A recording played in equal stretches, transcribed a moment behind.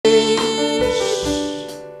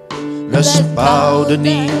Let's bow the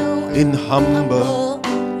knee in humble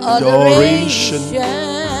adoration.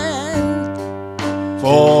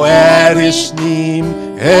 For at His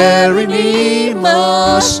name every knee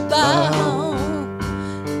must bow.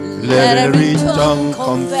 Let every tongue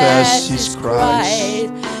confess He's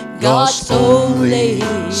Christ, God's only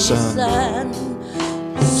Son.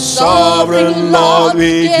 Sovereign Lord,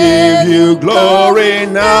 we give You glory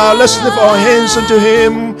now. Let's lift our hands unto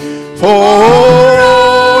Him. For honor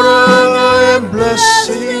and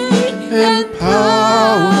blessing and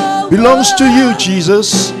power belongs to You,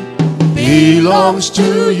 Jesus. Belongs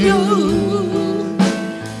to You.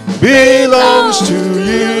 Belongs to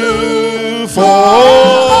You. For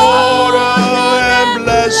honor and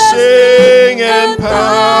blessing and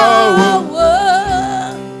power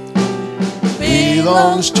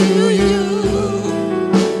belongs to You.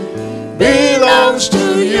 Belongs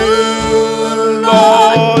to You,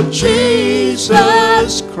 Lord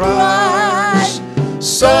Jesus Christ,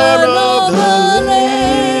 Son of the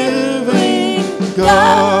living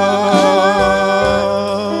God.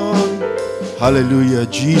 Hallelujah.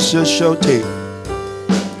 Jesus shall take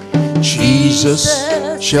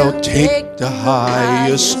the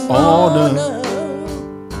highest honor.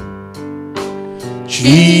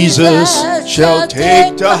 Jesus shall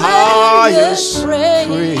take the highest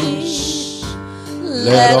praise.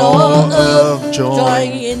 Let all earth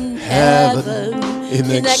join in heaven in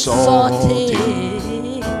exalting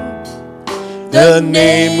the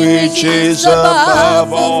name which is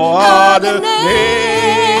above all other name.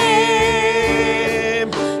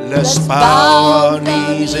 Let's bow our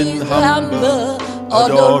knees in humble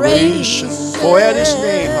adoration. For at His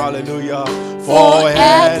name, hallelujah, for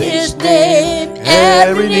at His name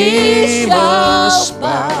every knee must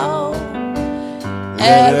bow.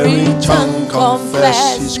 Every tongue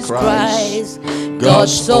confess He's Christ,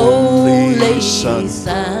 God's only Son.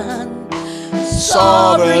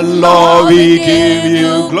 Sovereign Lord, we give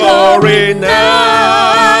You glory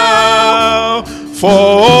now. For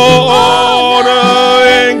honor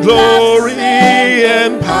and glory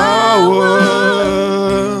and power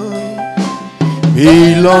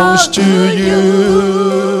belongs to You.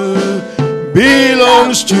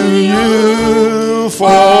 Belongs to You. For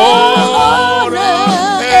honor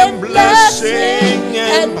and blessing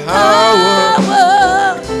and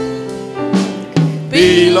power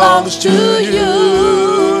belongs to You.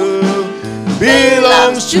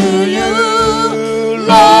 Belongs to You,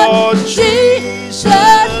 Lord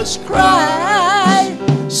Jesus Christ,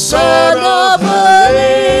 Son of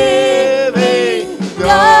the living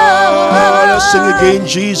God. Let's sing again,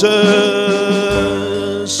 Jesus.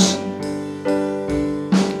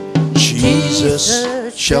 Jesus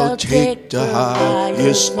shall take the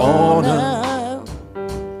highest honor.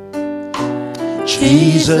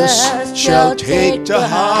 Jesus shall take the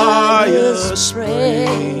highest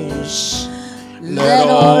praise. Let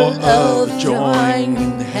all earth join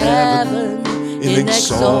in heaven in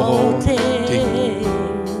exalting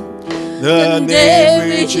the name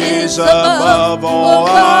which is above all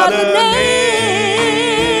other name.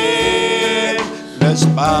 Let's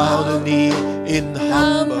bow the knee in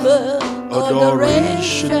humble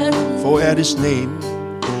adoration. For at His name,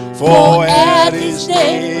 for at His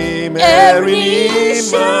name every knee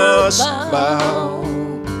must bow.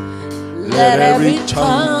 Let every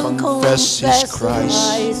tongue confess He's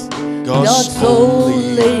Christ, God's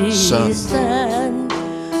only Son.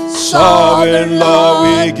 Sovereign Lord,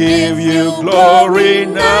 we give You glory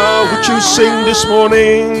now. Would you sing this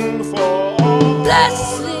morning? For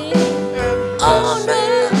blessing,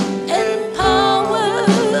 honor, and power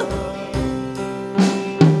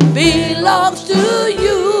belongs to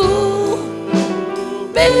You.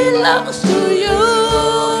 Belongs to You.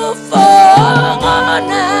 For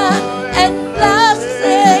honor and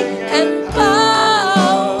blessing and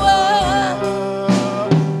power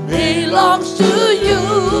belongs to You.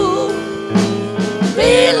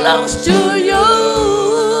 Belongs to You,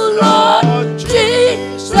 Lord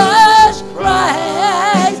Jesus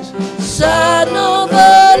Christ, Son of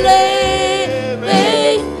the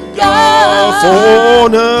living God.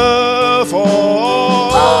 For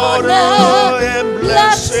honor and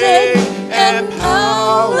blessing and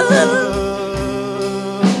power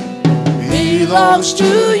belongs to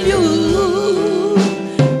You.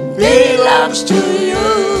 Belongs to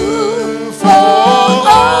You. For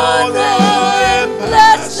honor and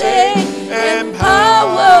blessing and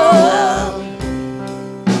power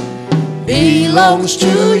belongs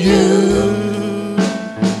to You.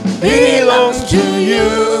 Belongs to You,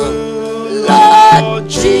 Lord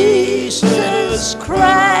Jesus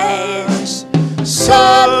Christ,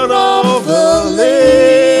 Son of the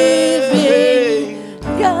living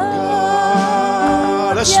God.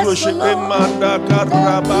 Fellowship Manda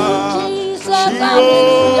Karaba.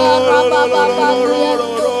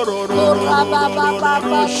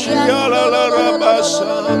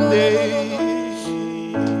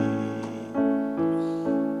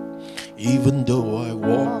 Even though I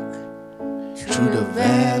walk through the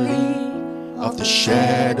valley of the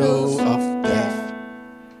shadow of death,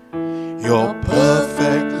 your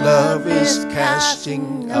perfect love is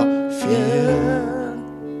casting out fear.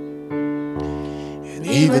 And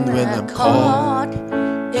even when I'm caught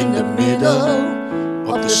in the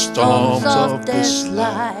middle of the storms of this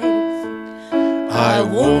life, I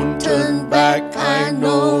won't turn back, I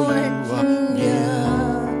know you are near.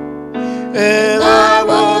 And I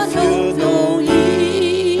will feel no evil,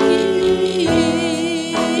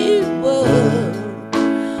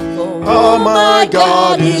 for my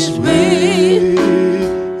God is with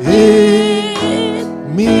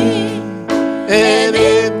me, and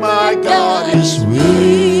if my God is with me,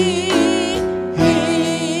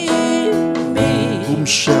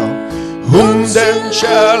 whom then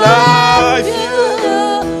shall I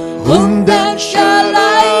fear? Whom then shall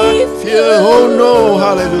I fear? Oh no,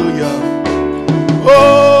 hallelujah.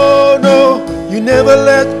 Oh no, you never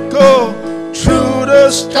let go through the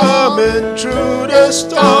storm and through the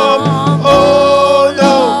storm. Oh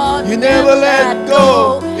no, you never let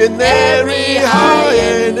go in every high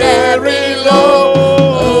and every low.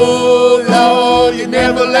 Oh Lord, you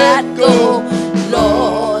never let go,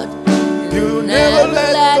 Lord. You never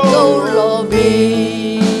let go of me.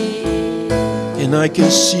 And I can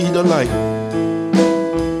see the light,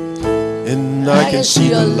 and I can see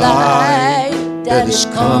the light that is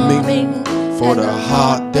coming for the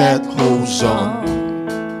heart that holds on.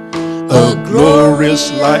 A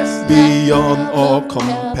glorious life beyond all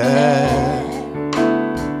compare.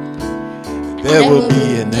 There will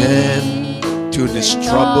be an end to these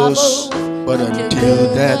troubles, but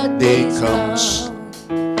until that day comes,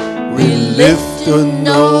 we live to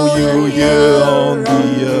know you here on the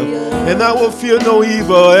earth. And I will fear no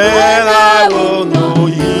evil, and I will know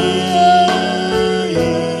evil.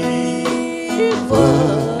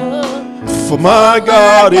 For my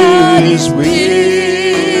God is with me,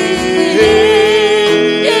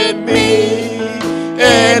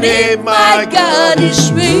 and if my God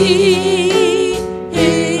is with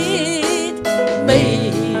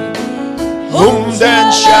me, whom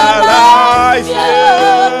then shall I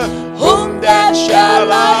fear? Whom then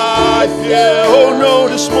shall I fear? Oh no,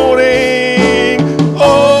 this morning,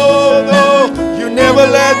 oh no, you never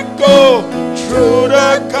let go through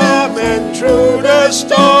the calm and through the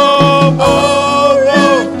storm. Oh no,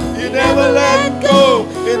 you never let go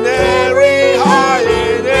in every high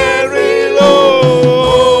and every low.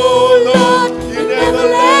 Oh Lord, you never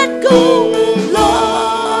let go,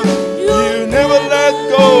 Lord. You never let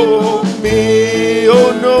go of me.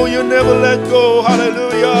 Oh no, you never let go.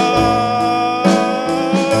 Hallelujah.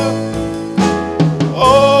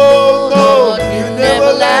 Oh Lord, you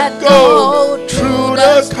never let go through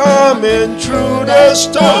the calm and through the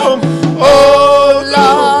storm. Oh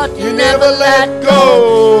Lord, you never let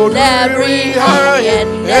go in every high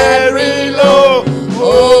and every low.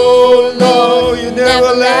 Oh Lord, you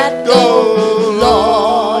never let go,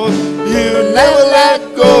 Lord. You never let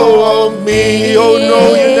go of me. Oh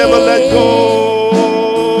no, you never let go.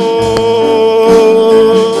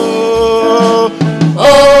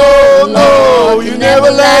 Oh no, you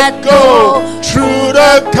never let go through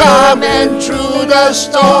the calm and through the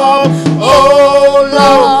storm. Oh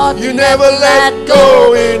Lord, you never let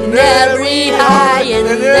go in every high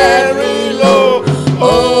and every low.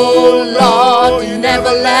 Oh Lord, you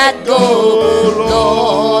never let go,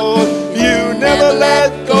 Lord. You never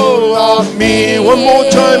let go of me. One more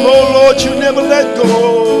time, oh Lord, you never let go.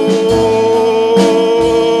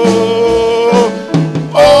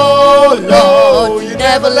 Oh Lord, you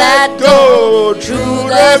never let go through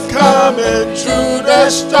the calm and through the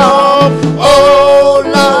storm. Oh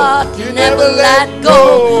Lord, you never let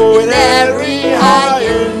go in every high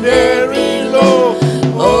and every low.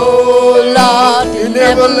 Oh Lord, you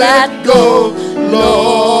never let go,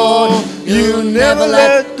 Lord. You never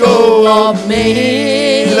let go of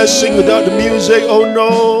me. Let's sing without the music. Oh no.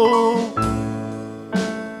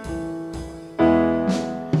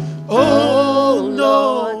 Oh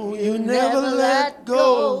no, you never let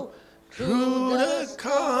go through the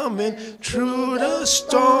calm and through the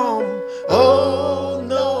storm. Oh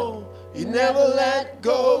no, you never let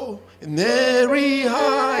go in every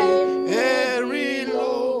high, every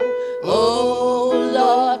low. Oh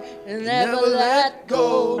Lord, you never let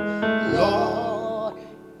go, Lord.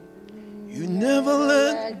 You never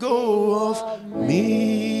let go of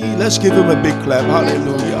me. Let's give him a big clap.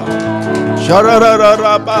 Hallelujah. Thank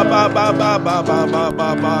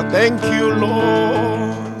you,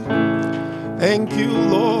 Lord. Thank you,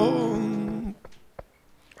 Lord.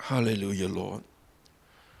 Hallelujah, Lord.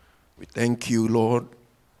 We thank you, Lord,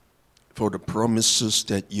 for the promises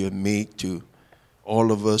that you have made to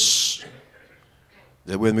all of us,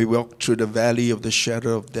 that when we walk through the valley of the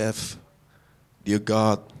shadow of death, dear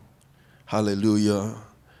God, hallelujah,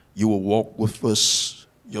 you will walk with us.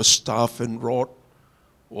 Your staff and rod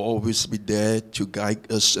will always be there to guide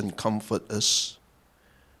us and comfort us.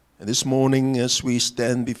 And this morning, as we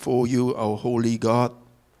stand before you, our holy God,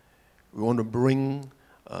 we want to bring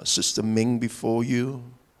Sister Ming before you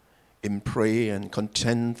in prayer and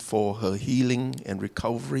contend for her healing and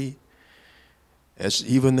recovery.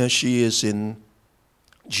 Even as she is in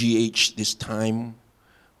GH this time,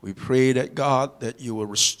 we pray that God, that you will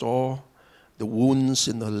restore the wounds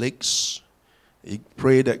in the legs. We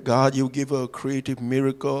pray that God, you give her a creative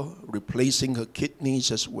miracle, replacing her kidneys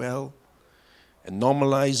as well, and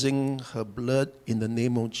normalizing her blood in the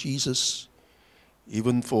name of Jesus.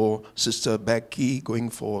 Even for Sister Becky going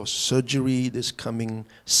for surgery this coming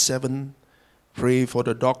 7, pray for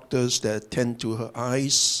the doctors that attend to her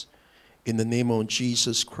eyes. In the name of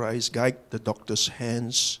Jesus Christ, guide the doctor's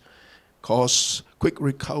hands, cause quick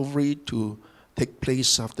recovery to take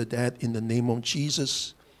place after that in the name of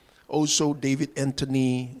Jesus. Also, David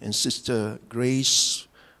Anthony and Sister Grace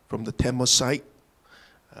from the Tamil site,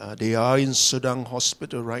 they are in Sedang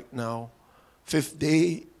Hospital right now, 5th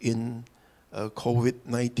day in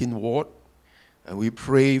COVID-19 ward. And we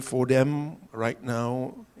pray for them right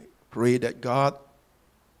now. Pray that God,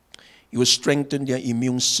 you will strengthen their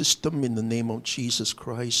immune system in the name of Jesus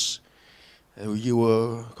Christ. You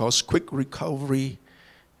will cause quick recovery.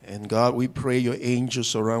 And God, we pray your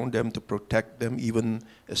angels around them to protect them even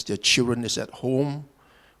as their children is at home.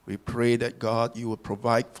 We pray that God, you will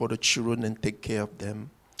provide for the children and take care of them.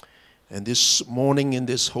 And this morning in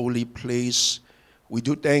this holy place, we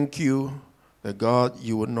do thank you that God,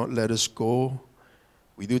 you will not let us go.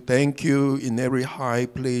 We do thank you in every high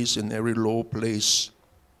place, in every low place,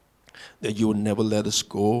 that you will never let us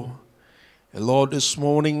go. And Lord, this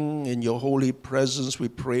morning in your holy presence, we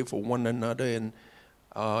pray for one another and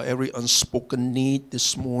every unspoken need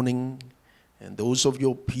this morning, and those of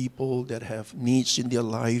your people that have needs in their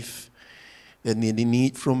life, that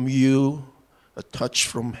need from you, a touch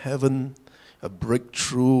from heaven, a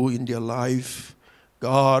breakthrough in their life.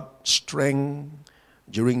 God, strength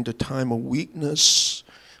during the time of weakness.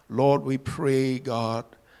 Lord, we pray, God,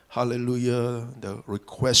 hallelujah, the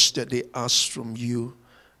request that they ask from you.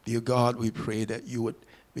 Dear God, we pray that you would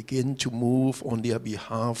begin to move on their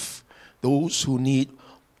behalf. Those who need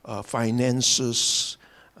finances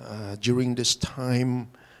during this time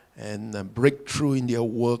and breakthrough in their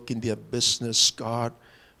work, in their business, God,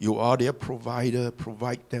 you are their provider.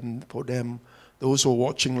 Provide them for them. Those who are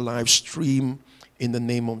watching live stream, in the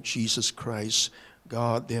name of Jesus Christ,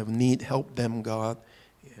 God, they have need. Help them, God,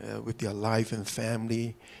 with their life and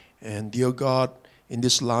family. And dear God, in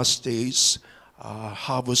these last days,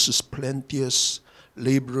 harvest is plenteous,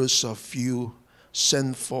 laborers are few.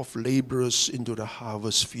 Send forth laborers into the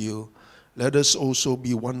harvest field. Let us also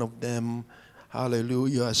be one of them.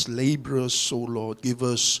 Hallelujah. As laborers, O Lord, give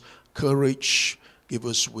us courage, give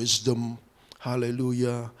us wisdom.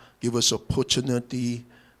 Hallelujah. Give us opportunity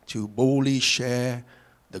to boldly share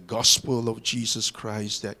the gospel of Jesus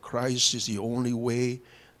Christ, that Christ is the only way,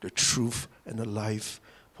 the truth, and the life.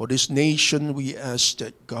 For this nation, we ask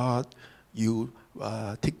that God, you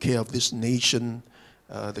take care of this nation.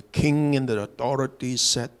 The king and the authorities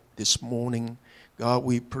said this morning, God,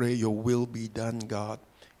 we pray your will be done, God.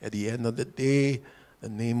 At the end of the day,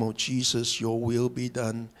 in the name of Jesus, your will be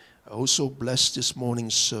done. I also bless this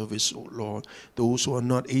morning's service, oh Lord. Those who are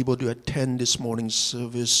not able to attend this morning's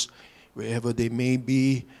service, wherever they may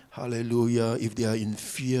be, hallelujah, if they are in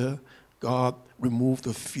fear, God, remove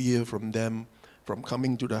the fear from them, from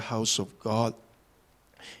coming to the house of God.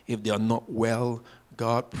 If they are not well,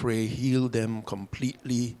 God, pray, heal them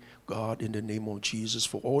completely, God, in the name of Jesus.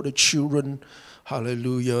 For all the children,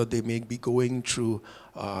 hallelujah, they may be going through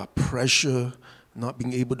pressure, not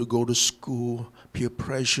being able to go to school, peer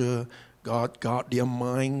pressure. God, guard their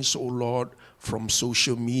minds, oh Lord, from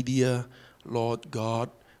social media. Lord God,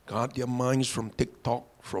 guard their minds from TikTok,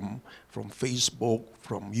 from Facebook,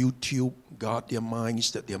 from YouTube. Guard their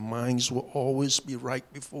minds, that their minds will always be right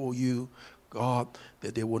before you. God,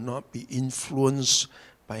 that they will not be influenced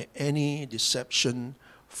by any deception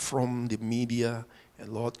from the media. And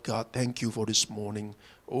Lord God, thank you for this morning.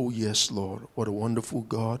 Oh yes, Lord, what a wonderful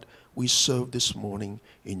God we serve this morning.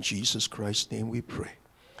 In Jesus Christ's name we pray.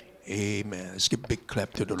 Amen. Let's give a big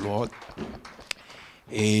clap to the Lord.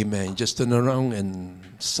 Amen. Just turn around and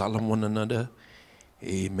salam one another.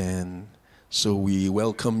 Amen. So we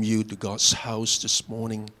welcome you to God's house this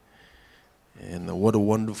morning. And what a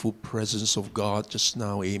wonderful presence of God just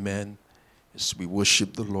now. Amen. As we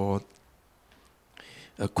worship the Lord.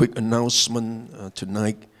 A quick announcement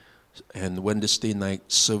tonight and Wednesday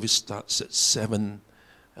night service starts at 7,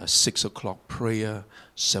 6 o'clock prayer,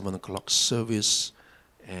 7 o'clock service.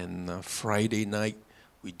 And Friday night,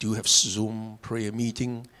 we do have Zoom prayer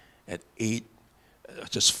meeting at 8,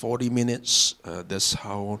 just 40 minutes. That's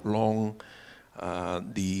how long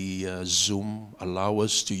the Zoom allow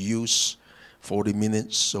us to use, 40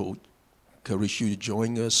 minutes. So encourage you to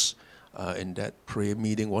join us in that prayer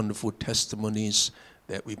meeting. Wonderful testimonies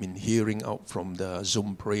that we've been hearing out from the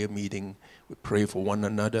Zoom prayer meeting. We pray for one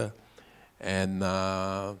another. And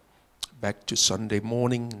back to Sunday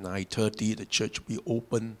morning, 9:30, the church will be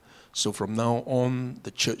open. So from now on,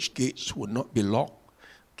 the church gates will not be locked.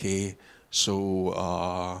 Okay,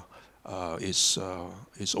 so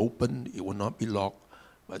it's open. It will not be locked.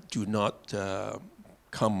 But do not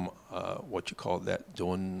come. What you call that?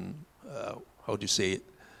 Don't. How do you say it?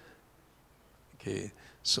 Okay,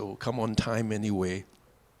 so come on time anyway.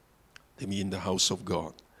 To be in the house of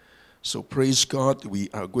God. So praise God, we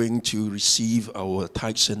are going to receive our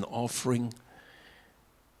tithes and offering.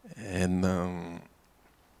 And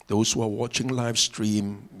those who are watching live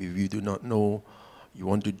stream, if you do not know, you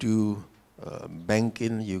want to do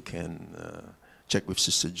banking, you can check with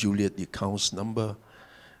Sister Juliet the account's number.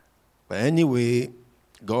 But anyway,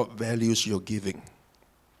 God values your giving.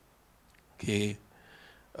 Okay,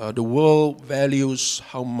 the world values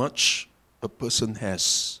how much a person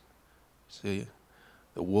has. See,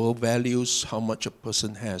 the world values how much a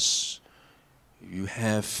person has. You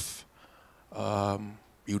have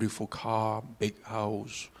beautiful car, big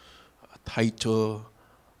house, a title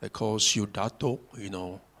that calls you Dato, you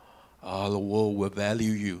know. The world will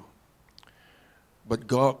value you. But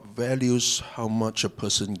God values how much a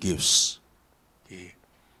person gives. Okay.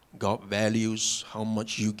 God values how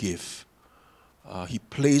much you give. He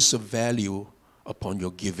places a value upon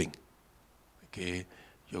your giving. Okay.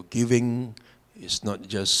 Your giving is not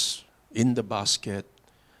just in the basket,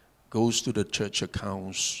 goes to the church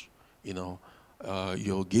accounts, you know.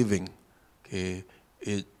 Your giving, okay,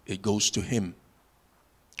 it goes to Him.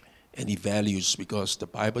 And He values, because the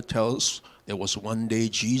Bible tells there was one day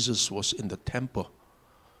Jesus was in the temple.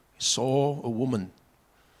 He saw a woman,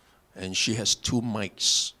 and she has 2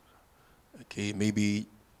 mites. Okay, maybe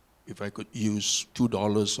if I could use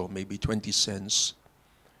 $2 or maybe 20 cents.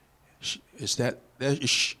 That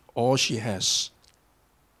is all she has.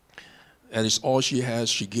 That is all she has.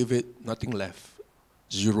 She give it, nothing left.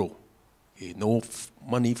 Zero. Okay, no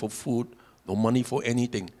money for food, no money for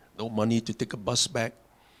anything, no money to take a bus back.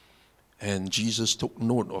 And Jesus took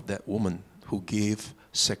note of that woman who gave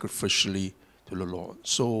sacrificially to the Lord.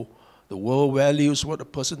 So the world values what a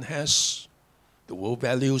person has. The world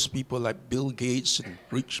values people like Bill Gates and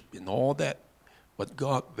rich and all that. But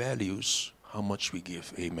God values how much we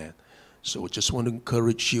give. Amen. So I just want to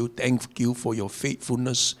encourage you. Thank you for your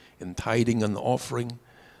faithfulness in tithing and offering.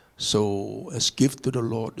 So let's give to the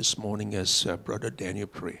Lord this morning as Brother Daniel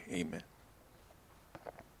pray. Amen.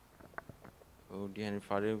 Oh, dear Heavenly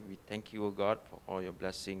Father, we thank you, O God, for all your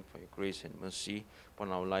blessing, for your grace and mercy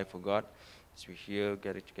upon our life, O God. As we here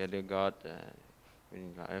gather together, God,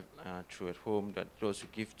 when through at home, that those who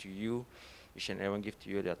give to you, each and everyone give to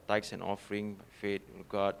you their tithes and offering by faith, O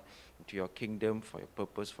God, into your kingdom, for your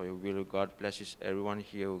purpose, for your will, O God. Bless everyone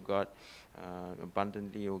here, O God,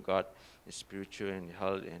 abundantly, O God, in spiritual and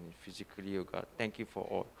health and physically, O God. Thank you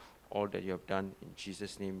for all that you have done. In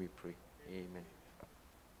Jesus' name we pray. Amen.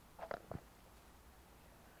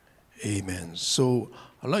 Amen. So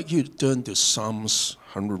I'd like you to turn to Psalms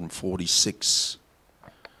 146.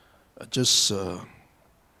 I just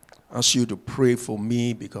ask you to pray for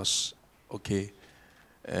me because, okay,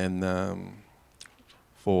 and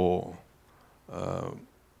for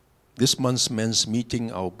this month's men's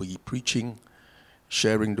meeting, I'll be preaching,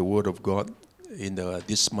 sharing the Word of God in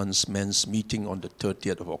this month's men's meeting on the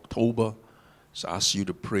 30th of October. So I ask you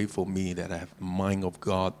to pray for me that I have the mind of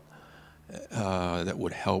God that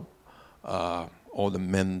would help all the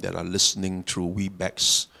men that are listening through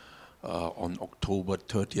Webex on October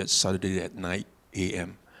 30th, Saturday at 9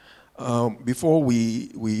 a.m. Before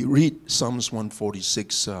we read Psalms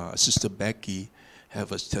 146, Sister Becky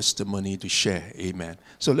have a testimony to share. Amen.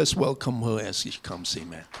 So let's welcome her as she comes.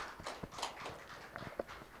 Amen.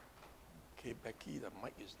 Okay, Becky, the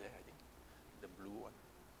mic is there, I think. The blue one.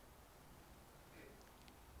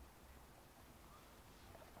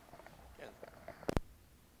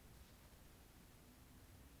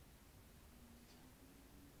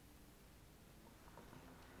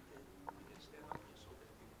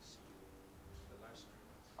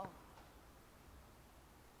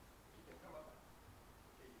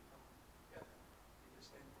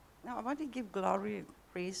 want to give glory and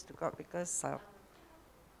praise to God because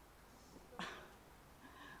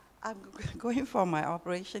I'm going for my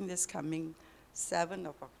operation this coming 7th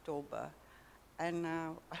of October. And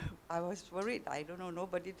I was worried, I don't know,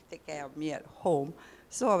 nobody to take care of me at home.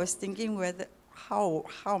 So I was thinking how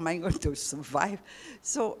am I going to survive?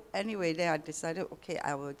 So anyway, then I decided, okay,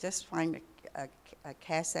 I will just find a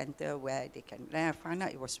care center where they can. Then I found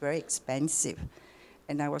out it was very expensive.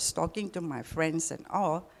 And I was talking to my friends and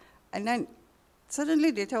all. And then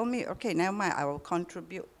suddenly they told me, okay, never mind, I will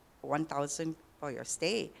contribute 1,000 for your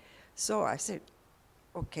stay. So I said,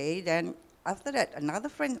 okay, then after that, another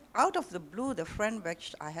friend, out of the blue, the friend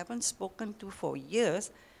which I haven't spoken to for years,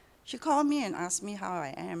 she called me and asked me how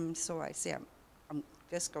I am. So I said, I'm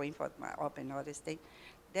just going for my op and all this thing.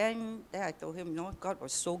 Then I told him, no, God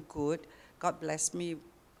was so good. God blessed me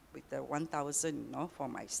with the 1,000, for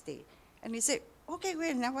my stay. And he said, okay,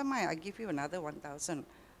 wait, never mind, I give you another 1,000.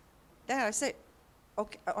 Then I said,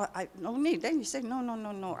 okay, no need. Then he said,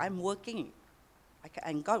 no, I'm working.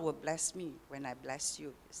 And God will bless me when I bless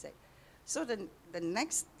you, he said. So the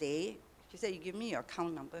next day, she said, you give me your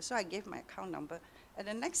account number. So I gave my account number. And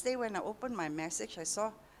the next day when I opened my message, I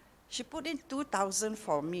saw she put in 2,000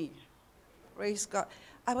 for me. Praise God.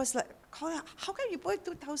 I was like, how can you put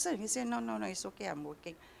in 2,000? He said, no, it's okay, I'm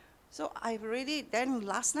working. So then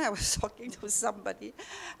last night I was talking to somebody,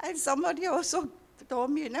 and somebody also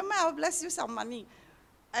told me, never mind, I'll bless you some money.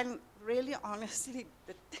 And really, honestly,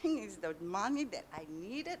 the thing is the money that I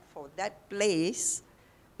needed for that place,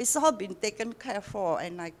 it's all been taken care for,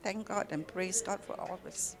 and I thank God and praise God for all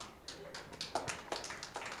this.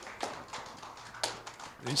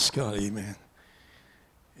 Praise God, amen.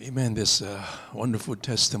 Amen. There's a wonderful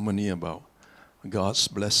testimony about God's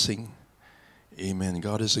blessing. Amen.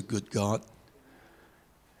 God is a good God.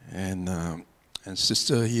 And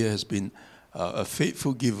sister here has been a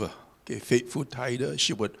faithful giver, faithful tither.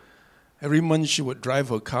 Every month she would drive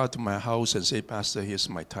her car to my house and say, Pastor, here's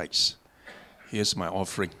my tithes. Here's my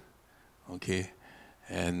offering. Okay.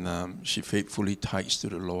 And she faithfully tithes to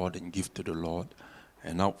the Lord and give to the Lord.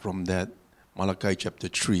 And out from that, Malachi chapter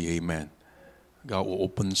 3, amen. God will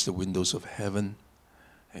open the windows of heaven,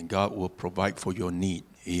 and God will provide for your need,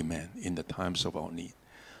 amen, in the times of our need.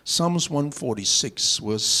 Psalms 146,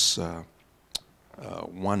 verse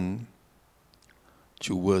 1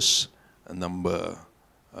 to verse number,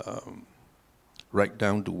 right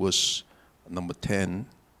down to verse number 10.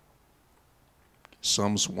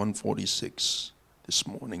 Psalms 146 this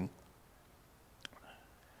morning.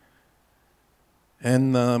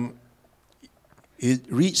 And it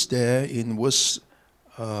reads there in verse,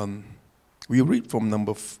 we read from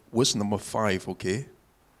verse number 5, okay,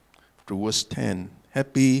 to verse 10.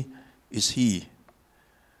 Happy is he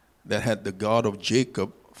that had the God of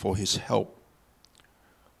Jacob for his help,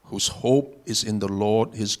 whose hope is in the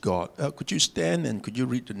Lord his God. Could you stand and could you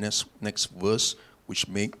read the next verse, which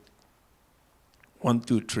make 1,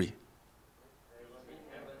 2, 3.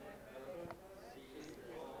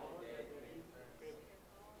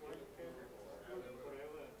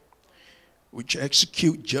 Which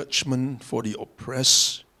execute judgment for the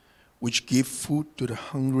oppressed, which give food to the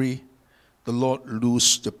hungry. The Lord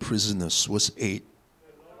loose the prisoners. Verse 8.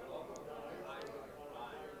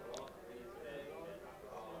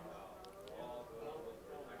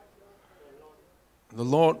 The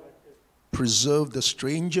Lord preserved the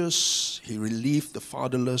strangers. He relieved the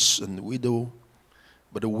fatherless and the widow.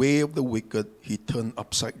 But the way of the wicked he turned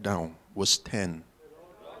upside down. Verse 10.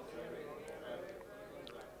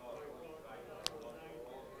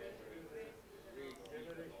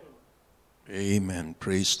 Amen.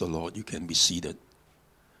 Praise the Lord. You can be seated.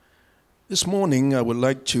 This morning, I would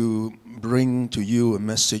like to bring to you a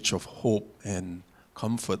message of hope and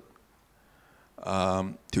comfort.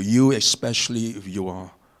 To you, especially if you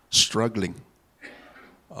are struggling.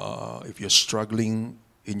 If you're struggling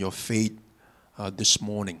in your faith this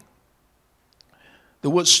morning. The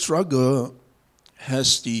word struggle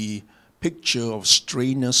has the picture of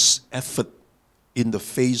strenuous effort in the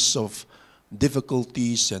face of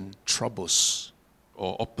difficulties and troubles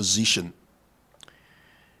or opposition.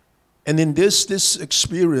 And in this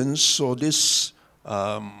experience or this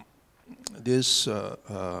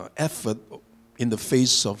effort in the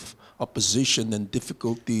face of opposition and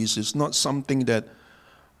difficulties is not something that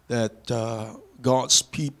God's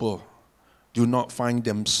people do not find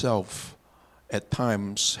themselves at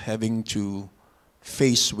times having to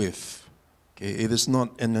face with. Okay? It is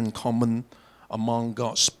not an uncommon among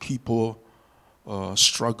God's people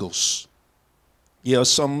struggles. There are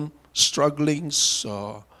some strugglings.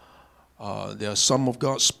 There are some of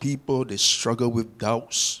God's people, they struggle with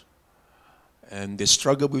doubts. And they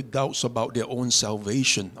struggle with doubts about their own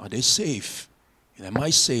salvation. Are they safe? Am I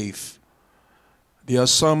safe? There are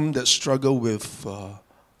some that struggle with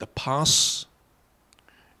the past.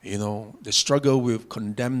 You know, they struggle with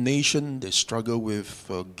condemnation. They struggle with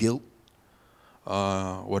guilt.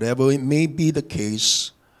 Whatever it may be the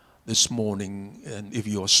case this morning, and if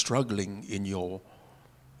you are struggling in your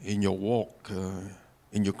walk,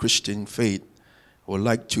 in your Christian faith, I would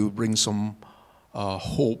like to bring some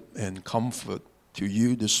hope and comfort to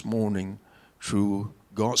you this morning through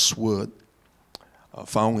God's word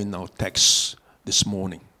found in our text this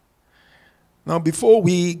morning. Now, before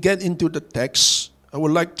we get into the text, I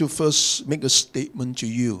would like to first make a statement to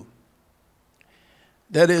you.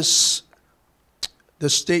 That is the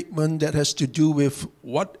statement that has to do with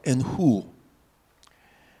what and who.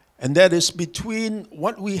 And that is between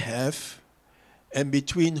what we have and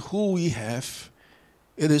between who we have.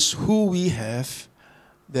 It is who we have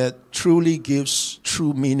that truly gives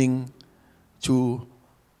true meaning to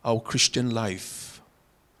our Christian life.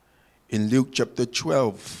 In Luke chapter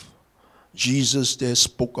 12, Jesus there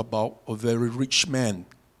spoke about a very rich man.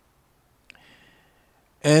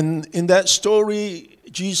 And in that story,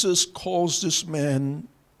 Jesus calls this man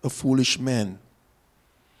a foolish man.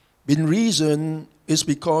 The reason is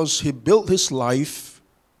because he built his life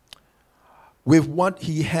with what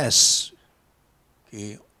he has.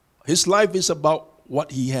 Okay. His life is about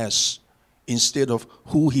what he has instead of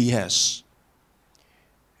who he has.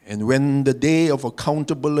 And when the day of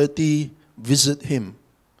accountability visit him,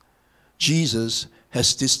 Jesus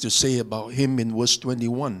has this to say about him in verse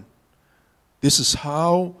 21. This is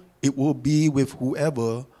how it will be with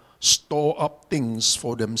whoever store up things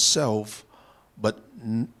for themselves, but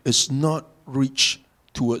is not rich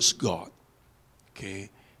towards God. Okay,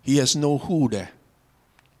 he has no who there.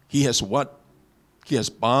 He has what? He has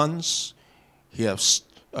barns. He has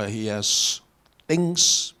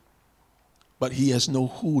things, but he has no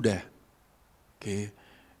who there. Okay,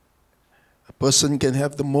 a person can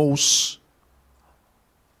have the most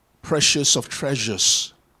precious of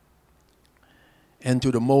treasures and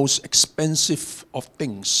to the most expensive of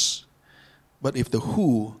things, but if the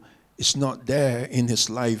who is not there in his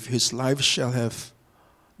life shall have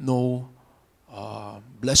no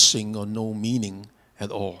blessing or no meaning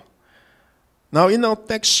at all. Now in our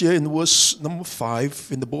text here in verse number 5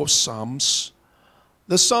 in the book of Psalms,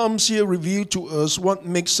 the Psalms here reveal to us what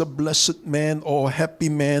makes a blessed man or a happy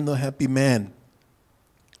man,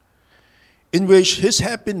 in which his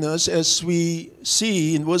happiness, as we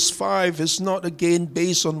see in verse 5, is not again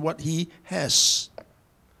based on what he has,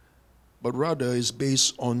 but rather is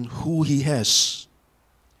based on who he has.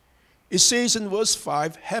 It says in verse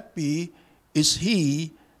 5, happy is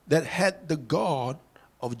he that had the God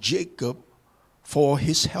of Jacob for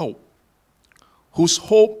his help, whose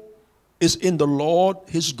hope is in the Lord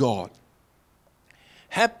his God.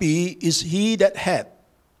 Happy is he that had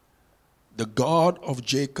the God of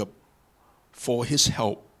Jacob for his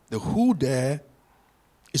help. The who there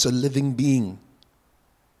is a living being.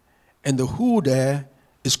 And the who there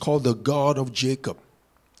is called the God of Jacob.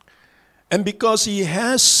 And because he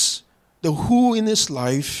has the who in his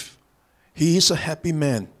life, he is a happy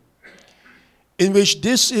man. In which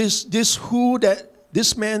this who that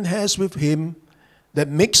this man has with him that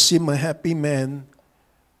makes him a happy man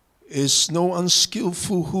is no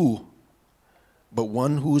unskillful who, but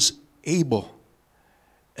one who is able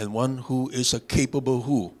and one who is a capable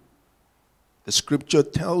who. The scripture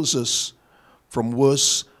tells us from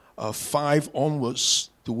verse 5 onwards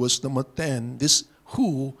to verse number 10, this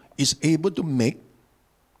who is able to make,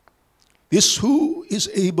 this who is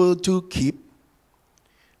able to keep,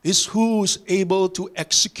 this who is able to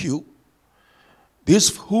execute,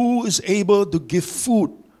 this who is able to give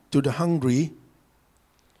food to the hungry,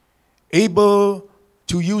 able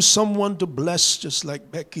to use someone to bless, just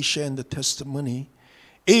like Becky shared the testimony,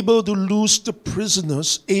 able to loose the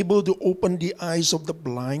prisoners, able to open the eyes of the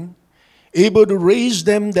blind, able to raise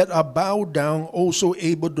them that are bowed down, also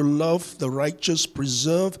able to love the righteous,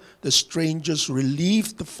 preserve the strangers,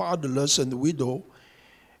 relieve the fatherless and the widow,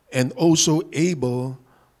 and also able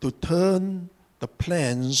to turn the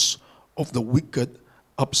plans of the wicked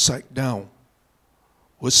upside down.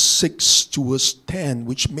 Verse 6 to verse 10,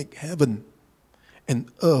 which make heaven and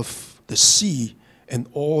earth, the sea, and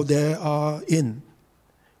all there are in,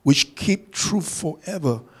 which keep truth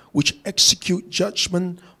forever, which execute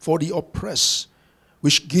judgment for the oppressed,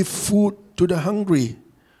 which give food to the hungry.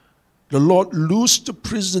 The Lord loosed the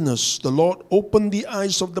prisoners. The Lord opened the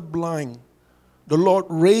eyes of the blind. The Lord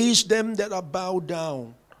raised them that are bowed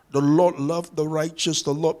down. The Lord loved the righteous.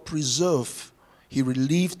 The Lord preserved. He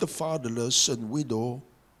relieved the fatherless and widow.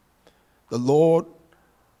 The Lord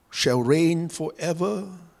shall reign forever,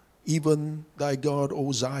 even thy God,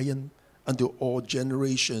 O Zion, unto all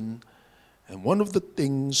generation. And one of the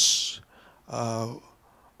things of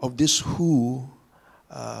this who,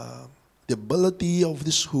 the ability of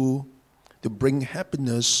this who to bring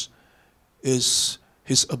happiness is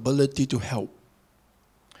his ability to help.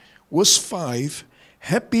 Verse 5,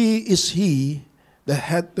 happy is he that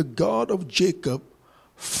had the God of Jacob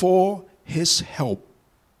for his help.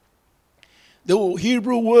 The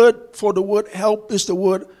Hebrew word for the word help is the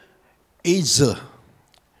word Ezer,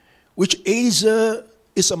 which Ezer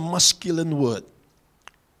is a masculine word.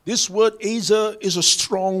 This word Ezer is a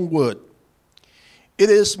strong word.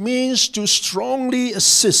 It means to strongly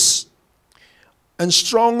assist and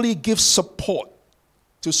strongly give support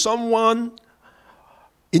to someone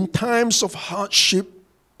in times of hardship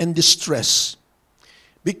and distress.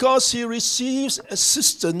 Because he receives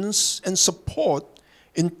assistance and support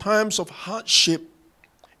in times of hardship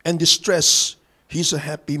and distress, he's a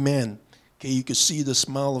happy man. Okay, you can see the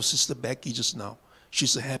smile of Sister Becky just now.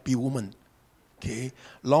 She's a happy woman. Okay,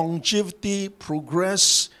 longevity,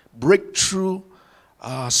 progress, breakthrough,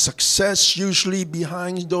 success usually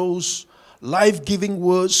behind those life-giving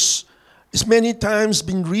words. It's many times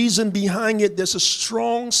been reason behind it. There's a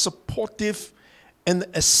strong, supportive, and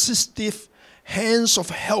assistive hands of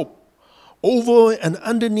help over and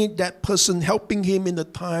underneath that person, helping him in the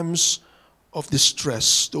times of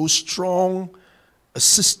distress. Those strong,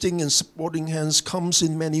 assisting and supporting hands comes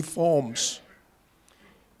in many forms.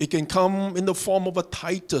 It can come in the form of a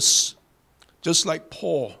Titus, just like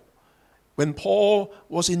Paul. When Paul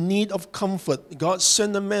was in need of comfort, God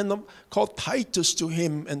sent a man called Titus to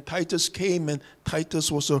him, and Titus came, and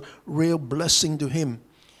Titus was a real blessing to him.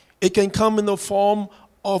 It can come in the form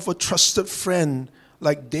of a trusted friend,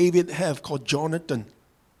 like David had, called Jonathan.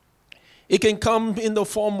 It can come in the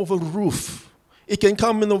form of a roof. It can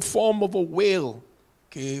come in the form of a whale,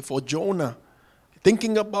 okay, for Jonah.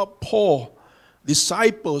 Thinking about Paul,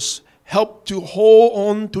 disciples helped to hold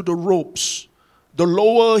on to the ropes, to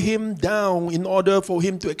lower him down in order for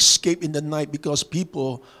him to escape in the night, because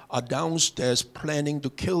people are downstairs planning to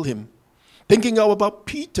kill him. Thinking about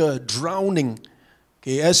Peter drowning.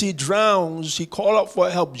 Okay, as he drowns, he called out for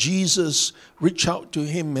help. Jesus reached out to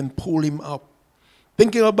him and pulled him up.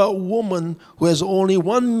 Thinking about a woman who has only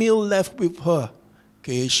one meal left with her.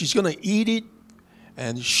 Okay, she's going to eat it,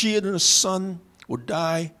 and she and her son will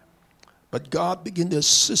die. But God began to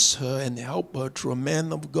assist her and help her through a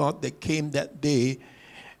man of God that came that day.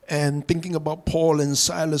 And thinking about Paul and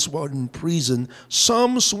Silas while in prison,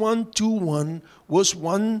 Psalms 121, verse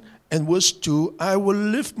 1 and verse 2, I will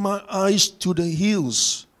lift my eyes to the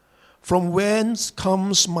hills. From whence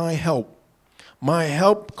comes my help? My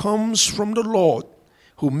help comes from the Lord,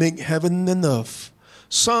 who made heaven and earth.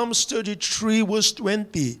 Psalms 33, verse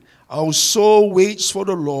 20, our soul waits for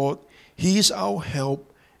the Lord. He is our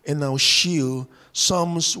help and our shield.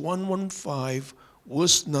 Psalms 115,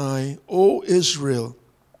 verse 9, O Israel,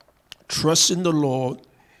 trust in the Lord.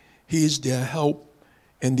 He is their help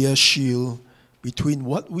and their shield. Between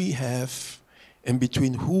what we have and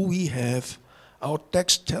between who we have, our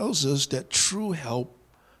text tells us that true help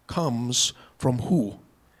comes from who.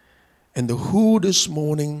 And the who this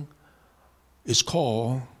morning is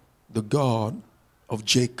called the God of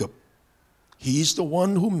Jacob. He is the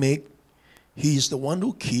one who make, he is the one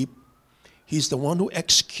who keep, he is the one who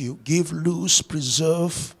execute, give, loose,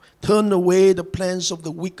 preserve, turn away the plans of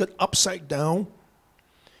the wicked upside down.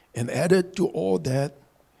 And added to all that,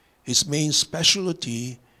 his main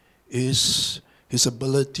specialty is his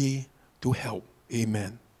ability to help.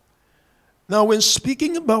 Amen. Now, when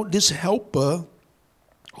speaking about this helper,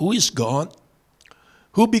 who is God,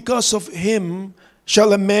 who because of him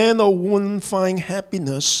shall a man or woman find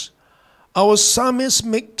happiness, our psalmist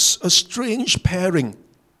makes a strange pairing.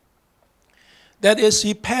 That is,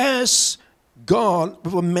 he pairs God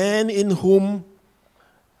with a man in whom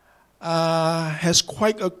has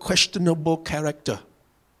quite a questionable character.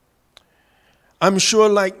 I'm sure,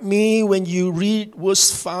 like me, when you read verse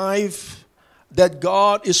 5, that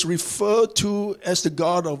God is referred to as the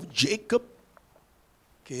God of Jacob,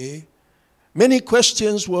 okay, many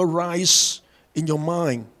questions will arise in your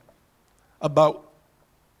mind about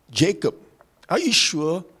Jacob. Are you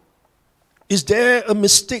sure? Is there a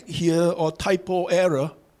mistake here or typo error?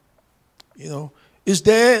 You know, is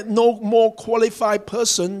there no more qualified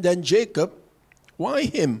person than Jacob? Why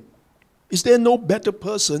him? Is there no better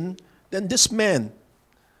person than this man?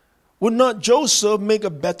 Would not Joseph make a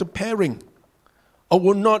better pairing? Or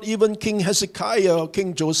would not even King Hezekiah or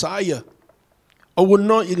King Josiah? Or would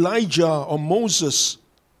not Elijah or Moses?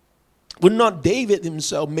 Would not David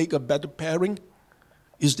himself make a better pairing?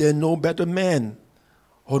 Is there no better man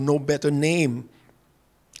or no better name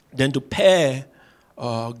than to pair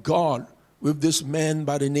God with this man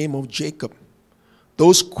by the name of Jacob?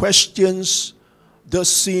 Those questions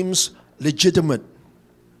just seems legitimate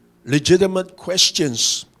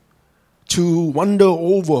questions to wonder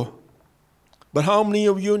over. But how many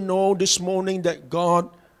of you know this morning that God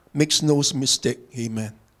makes no mistake?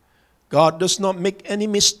 Amen. God does not make any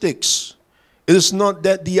mistakes. It is not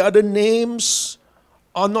that the other names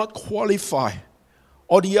are not qualified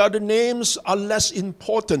or the other names are less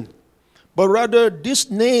important, but rather this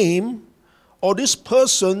name or this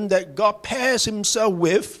person that God pairs himself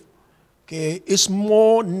with, okay, is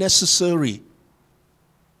more necessary.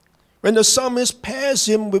 When the psalmist pairs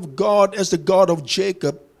him with God as the God of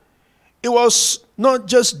Jacob, it was not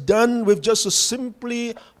just done with just a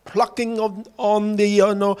simply plucking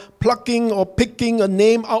plucking or picking a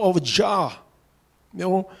name out of a jar,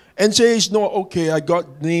 and says, no, okay, I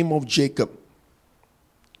got the name of Jacob.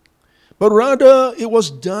 But rather, it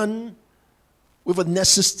was done with a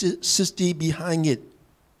necessity behind it.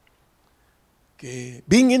 Okay.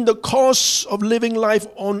 Being in the course of living life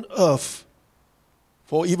on earth,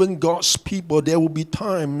 for even God's people, there will be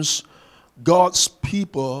times God's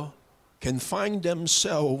people can find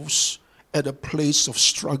themselves at a place of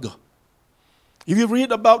struggle. If you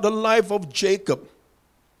read about the life of Jacob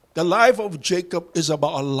is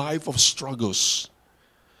about a life of struggles.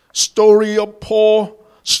 Story of Paul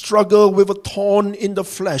struggle with a thorn in the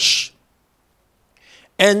flesh.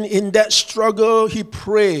 And in that struggle, he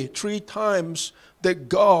prayed 3 times that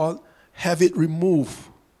God have it removed,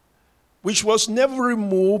 which was never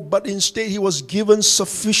removed, but instead he was given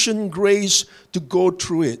sufficient grace to go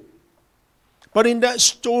through it. But in that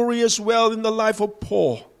story as well, in the life of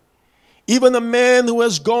Paul, even a man who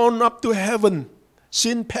has gone up to heaven,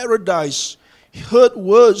 seen paradise, heard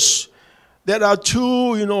words that are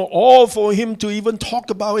too, all for him to even talk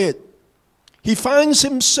about it. He finds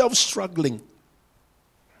himself struggling.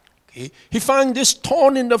 Okay? He finds this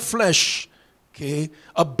thorn in the flesh, okay?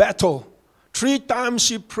 A battle. 3 times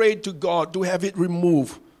he prayed to God to have it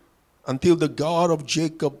removed, until the God of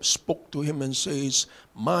Jacob spoke to him and says,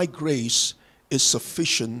 my grace is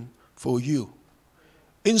sufficient for you.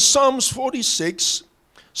 In Psalms 46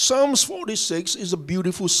 is a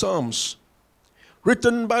beautiful Psalms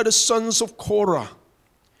written by the sons of Korah.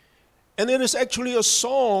 And it is actually a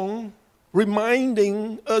song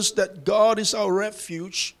reminding us that God is our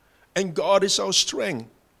refuge and God is our strength.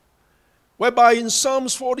 Whereby in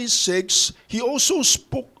Psalms 46, he also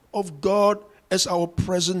spoke of God as our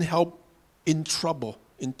present help in trouble,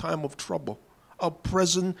 in time of trouble. Our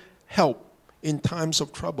present help in times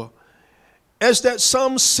of trouble. As that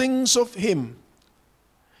psalm sings of him,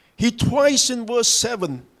 he twice in verse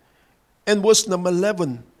 7 and verse number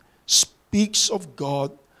 11 speaks of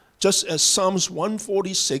God, just as Psalms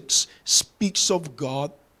 146 speaks of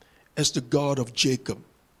God as the God of Jacob.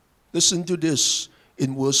 Listen to this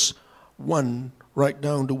in verse 1, right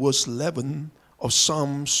down to verse 11 of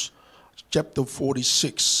Psalms chapter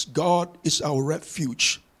 46. God is our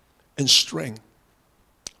refuge and strength,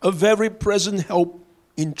 a very present help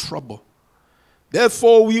in trouble.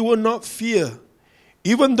 Therefore we will not fear,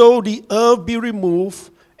 even though the earth be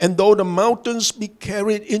removed, and though the mountains be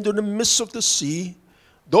carried into the midst of the sea,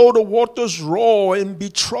 though the waters roar and be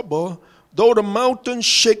troubled, though the mountains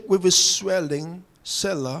shake with its swelling,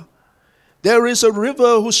 Selah. There is a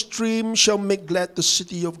river whose stream shall make glad the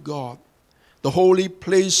city of God, the holy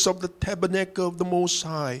place of the tabernacle of the Most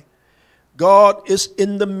High. God is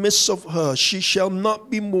in the midst of her. She shall not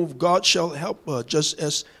be moved. God shall help her, just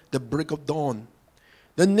as the break of dawn.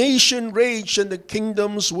 The nation raged and the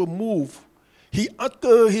kingdoms were moved. He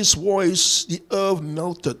uttered his voice, the earth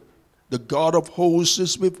melted. The God of hosts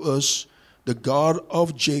is with us. The God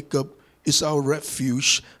of Jacob is our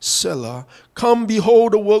refuge, Selah. Come,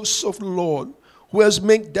 behold the works of the Lord, who has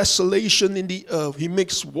made desolation in the earth. He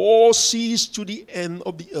makes war cease to the end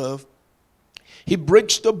of the earth. He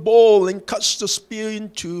breaks the bow and cuts the spear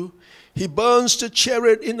in two. He burns the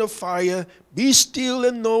chariot in the fire. Be still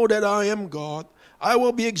and know that I am God. I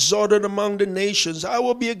will be exalted among the nations. I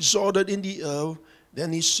will be exalted in the earth.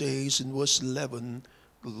 Then he says in verse 11,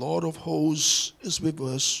 the Lord of hosts is with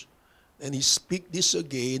us. And he speaks this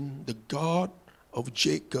again, the God of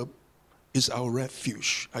Jacob is our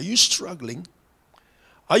refuge. Are you struggling?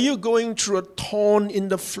 Are you going through a thorn in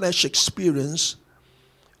the flesh experience?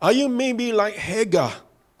 Are you maybe like Hagar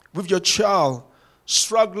with your child,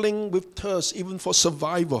 struggling with thirst even for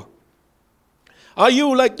survival? Are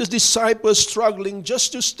you like the disciples struggling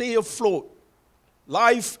just to stay afloat?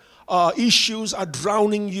 Life issues are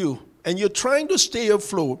drowning you. and you're trying to stay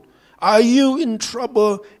afloat, are you in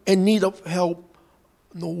trouble and need of help?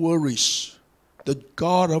 No worries. The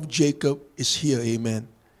God of Jacob is here, amen.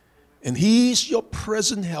 And He is your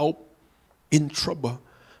present help in trouble.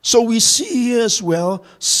 So we see here as well,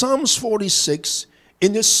 Psalms 46,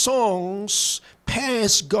 in his songs,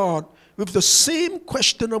 pairs God with the same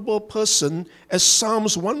questionable person as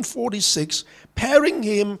Psalms 146, pairing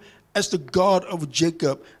him as the God of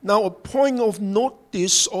Jacob. Now, a point of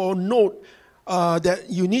notice or note that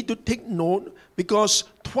you need to take note, because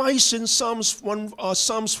twice in Psalms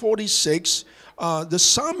 46, the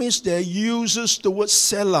psalmist there uses the word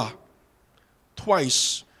Selah.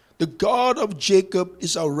 Twice. The God of Jacob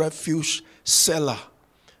is our refuge, Selah.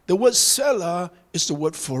 The word Selah is the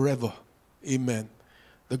word forever. Amen.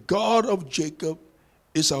 The God of Jacob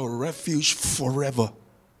is our refuge forever.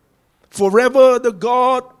 Forever the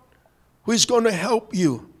God who is going to help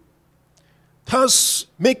you, thus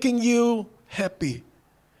making you happy.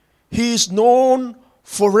 He is known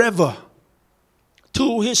forever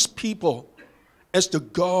to his people as the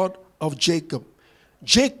God of Jacob.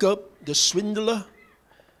 Jacob, the swindler.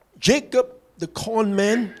 Jacob, the con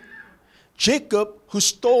man. Jacob, who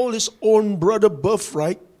stole his own brother's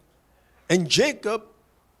birthright. And Jacob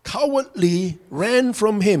cowardly ran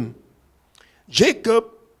from him. Jacob,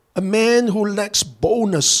 a man who lacks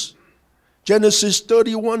boldness. Genesis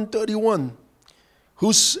 31:31.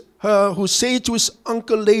 Who said to his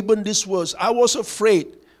uncle Laban these words, I was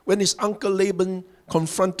afraid when his uncle Laban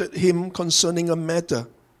confronted him concerning a matter.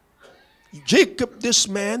 Jacob, this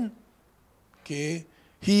man, okay,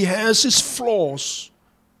 he has his flaws,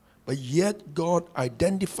 but yet God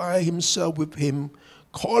identified himself with him,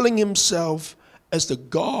 calling himself as the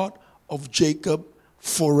God of Jacob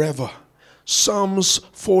forever. Psalms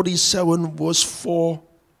 47 verse 4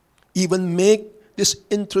 even make this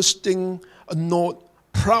interesting note,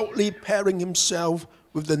 proudly pairing himself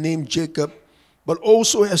with the name Jacob, but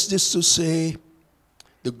also has this to say,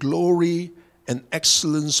 the glory and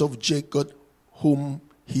excellence of Jacob, whom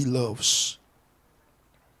he loves.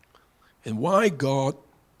 And why God,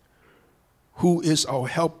 who is our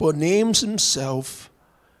helper, names himself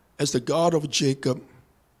as the God of Jacob,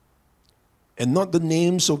 and not the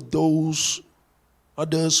names of those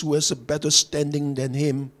others who has a better standing than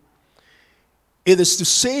him. It is to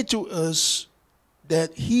say to us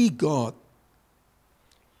that he, God,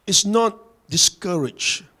 is not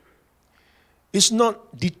discouraged, is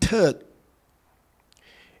not deterred,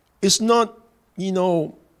 is not,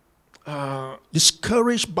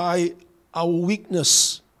 discouraged by our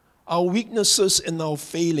weaknesses and our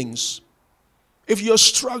failings. If you're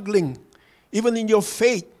struggling, even in your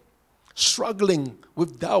faith, struggling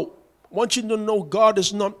with doubt, I want you to know God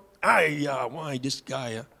is not, why this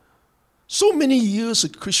guy? So many years a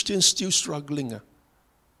Christian still struggling.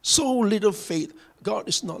 So little faith. God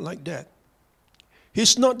is not like that.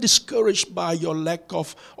 He's not discouraged by your lack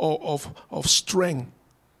of strength.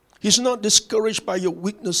 He's not discouraged by your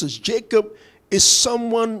weaknesses. Jacob is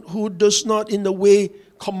someone who does not in a way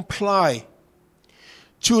comply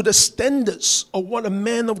to the standards of what a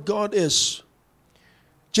man of God is.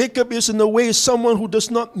 Jacob is in a way someone who does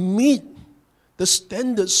not meet the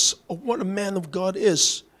standards of what a man of God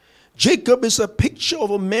is. Jacob is a picture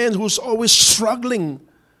of a man who's always struggling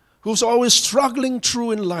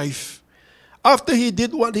through in life. After he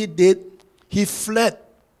did what he did, he fled.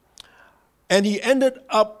 And he ended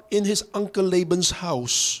up in his uncle Laban's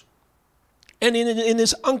house. And in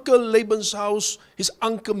his uncle Laban's house, his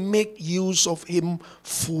uncle made use of him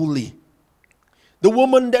fully. The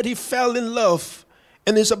woman that he fell in love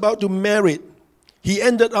and is about to marry, he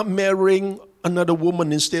ended up marrying another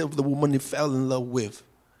woman instead of the woman he fell in love with.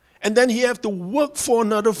 And then he had to work for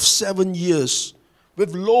another 7 years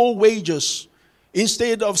with low wages.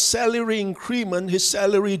 Instead of salary increment, his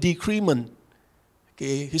salary decrement.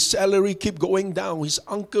 Okay, his salary keep going down. His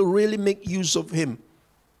uncle really make use of him.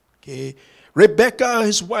 Okay, Rebecca,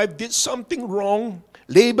 his wife, did something wrong.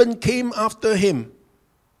 Laban came after him.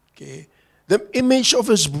 Okay, the image of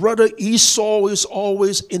his brother Esau is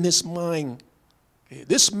always in his mind. Okay,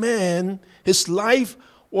 this man, his life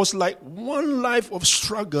was like one life of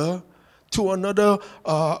struggle to another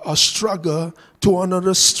struggle to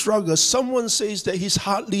another struggle. Someone says that he's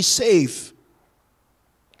hardly safe.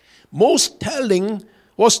 Most telling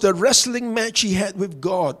was the wrestling match he had with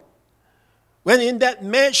God. When in that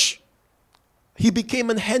match, he became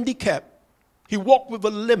a handicap. He walked with a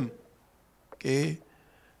limp. Okay.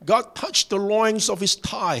 God touched the loins of his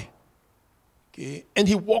thigh. Okay. And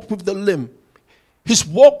he walked with the limp. His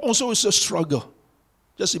walk also is a struggle.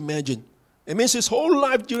 Just imagine. It means his whole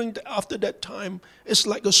life after that time is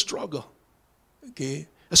like a struggle. Okay.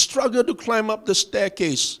 a struggle to climb up the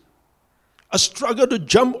staircase, a struggle to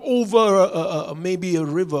jump over maybe a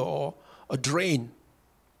river or a drain.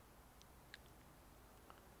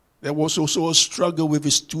 There was also a struggle with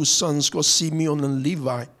his two sons called Simeon and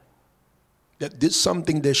Levi that did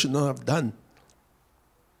something they should not have done.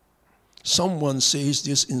 Someone says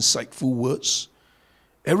these insightful words: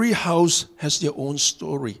 every house has their own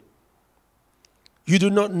story. You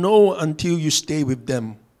do not know until you stay with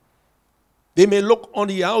them. They may look on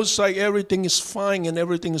the outside, everything is fine and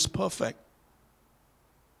everything is perfect.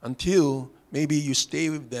 Until maybe you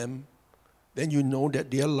stay with them, then you know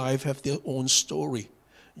that their life have their own story.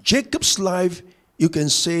 Jacob's life, you can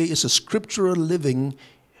say, is a scriptural living.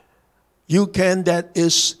 That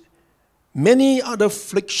is many other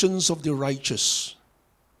afflictions of the righteous.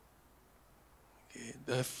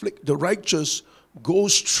 The righteous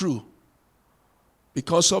goes through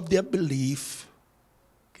because of their belief,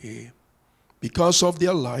 because of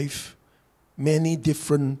their life, many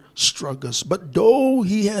different struggles. But though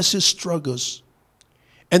he has his struggles,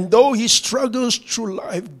 and though he struggles through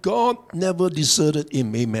life, God never deserted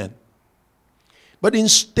him, amen. But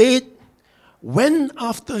instead, went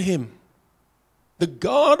after him. The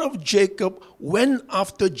God of Jacob went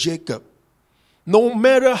after Jacob. No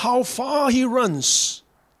matter how far he runs,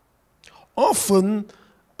 often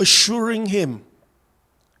assuring him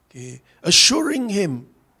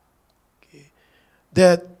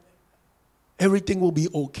that everything will be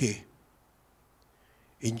okay.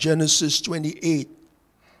 In Genesis 28,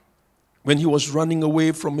 when he was running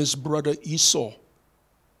away from his brother Esau,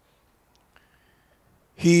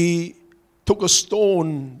 he took a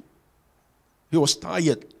stone. He was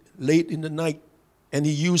tired late in the night, and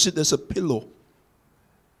he used it as a pillow.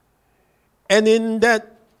 And in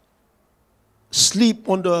that sleep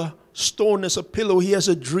on the stone as a pillow, he has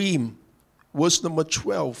a dream. Verse number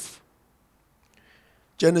 12.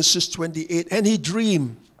 Genesis 28. And he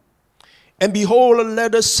dreamed, and behold, a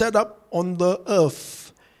ladder set up on the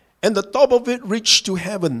earth, and the top of it reached to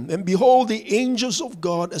heaven. And behold, the angels of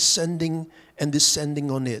God ascending and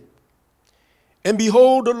descending on it. And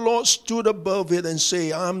behold, the Lord stood above it and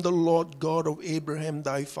said, I am the Lord God of Abraham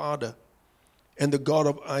thy father, and the God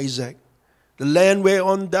of Isaac. The land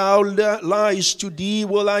whereon thou liest, to thee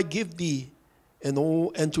will I give thee, and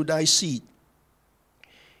to thy seed.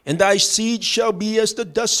 And thy seed shall be as the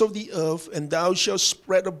dust of the earth, and thou shalt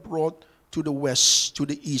spread abroad to the west, to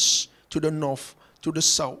the east, to the north, to the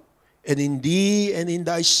south. And in thee and in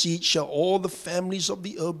thy seed shall all the families of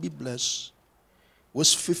the earth be blessed.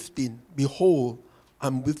 Verse 15, behold,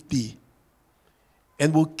 I'm with thee,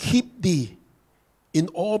 and will keep thee in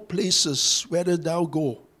all places whither thou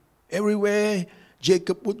go. Everywhere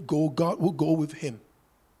Jacob would go, God will go with him.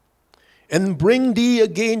 And bring thee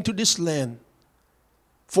again to this land,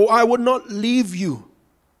 for I will not leave you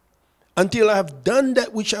until I have done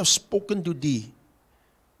that which I have spoken to thee.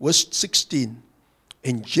 Verse 16,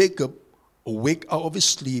 and Jacob awake out of his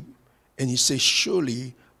sleep, and he says,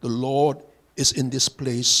 surely the Lord is in this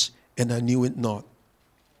place, and I knew it not.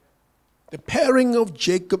 The pairing of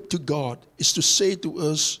Jacob to God is to say to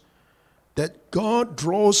us that God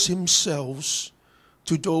draws himself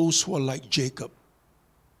to those who are like Jacob.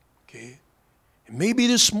 Okay? And maybe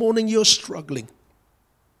this morning you're struggling.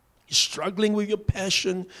 You're struggling with your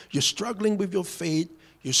passion. You're struggling with your faith.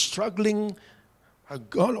 You're struggling.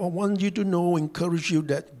 God, I want you to know, encourage you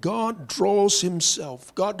that God draws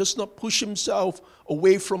himself. God does not push himself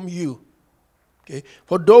away from you. Okay?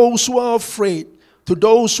 For those who are afraid, to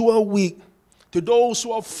those who are weak, to those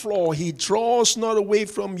who are flawed, he draws not away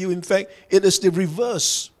from you. In fact, it is the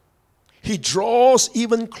reverse. He draws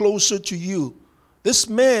even closer to you. This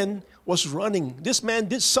man was running. This man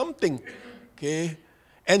did something. Okay?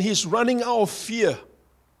 And he's running out of fear.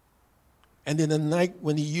 And in the night,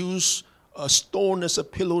 when he used a stone as a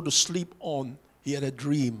pillow to sleep on, he had a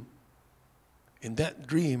dream. In that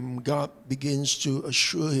dream, God begins to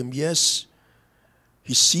assure him, yes,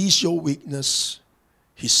 he sees your weakness,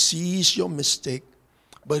 he sees your mistake,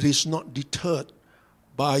 but he's not deterred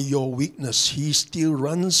by your weakness. He still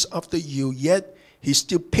runs after you, yet he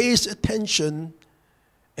still pays attention,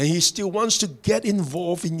 and he still wants to get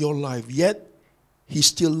involved in your life. Yet he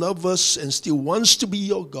still loves us and still wants to be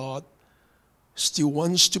your God, still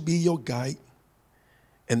wants to be your guide,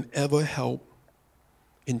 and ever help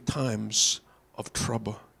in times of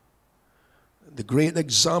trouble. The great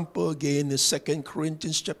example again is 2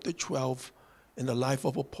 Corinthians chapter 12 in the life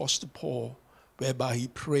of Apostle Paul, whereby he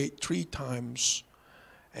prayed 3 times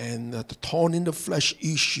and the thorn in the flesh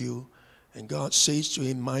issue, and God says to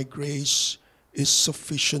him, my grace is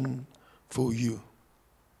sufficient for you.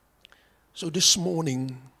 So this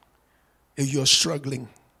morning, if you're struggling,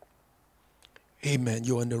 Amen.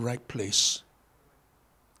 You're in the right place.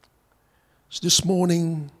 So this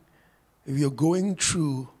morning, if you're going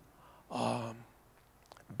through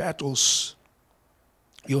battles,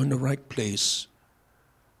 you're in the right place.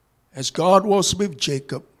 As God was with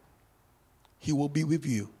Jacob, He will be with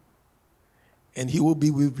you. And He will be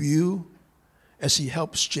with you as He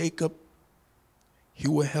helps Jacob. He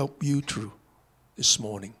will help you through this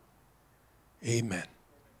morning. Amen.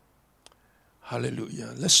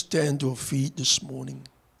 Hallelujah. Let's stand to our feet this morning.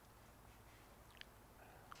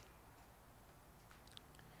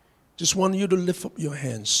 Just want you to lift up your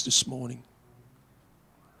hands this morning.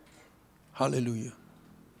 Hallelujah.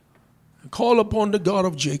 And call upon the God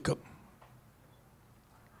of Jacob.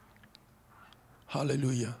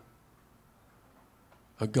 Hallelujah.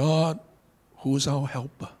 A God who is our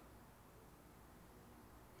helper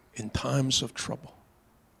in times of trouble.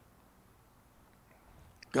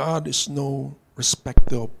 God is no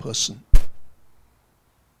respecter of person.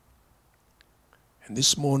 And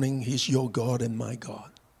this morning, He's your God and my God.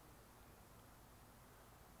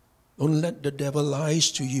 Don't let the devil lie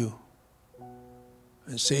to you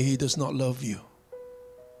and say He does not love you.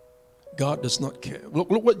 God does not care. Look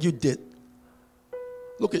what you did.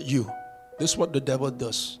 Look at you. This is what the devil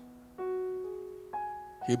does.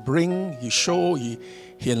 He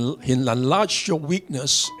enlarge your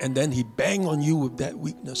weakness, and then he bang on you with that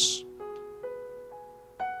weakness.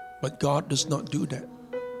 But God does not do that.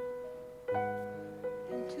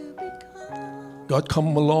 God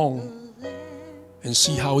come along and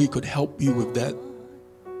see how He could help you with that,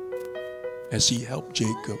 as He helped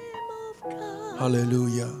Jacob.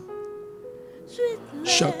 Hallelujah.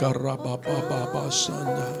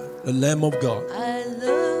 The Lamb of God.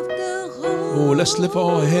 Oh, let's lift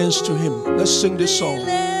our hands to Him. Let's sing this song.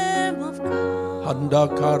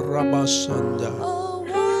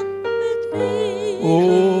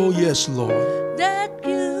 Oh, yes, Lord.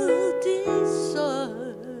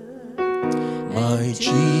 My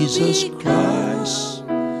Jesus Christ,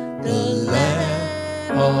 the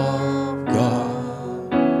Lamb of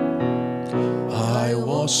God. I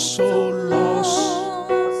was so lost,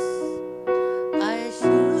 I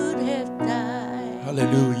should have died.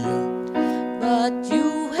 Hallelujah.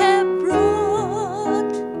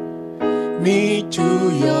 Me to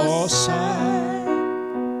your side,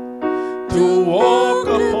 to walk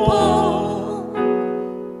upon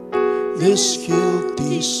this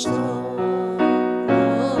guilty soul,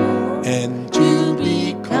 and to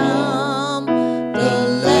become the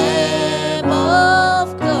Lamb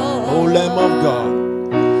of God. Oh, Lamb of God.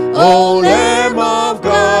 Oh, Lamb of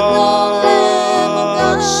God,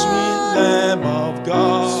 sweet Lamb of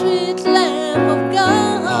God, sweet Lamb of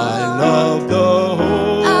God. I love the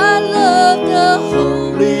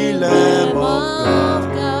Holy Lamb of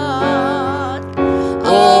God.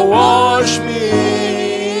 Oh, wash me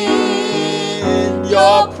in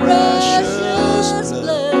your precious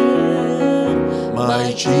blood,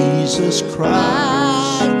 my Jesus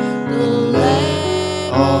Christ, the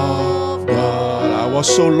Lamb of God. I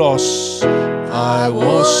was so lost, I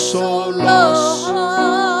was so lost,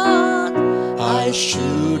 I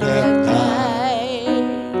should have died,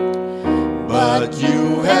 but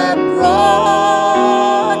you have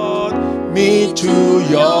brought me to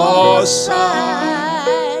your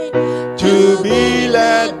side, to be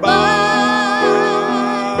led by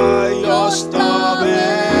your staff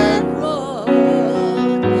and rod,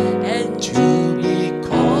 and to be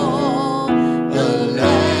called the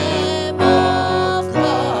Lamb of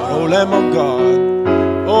God. Oh, Lamb of God.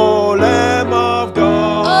 Oh, Lamb of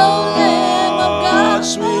God. Oh, Lamb of God.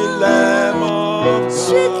 Sweet Lamb of God.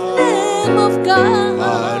 Sweet Lamb of God.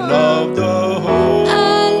 I love the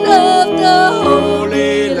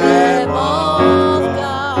Holy Lamb of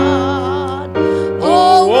God.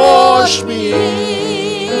 Oh, wash me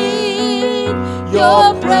in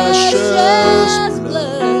your precious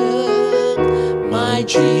blood, my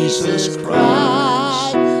Jesus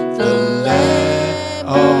Christ, the Lamb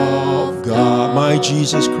of God. My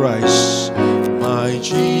Jesus Christ, my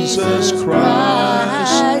Jesus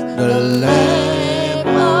Christ, the Lamb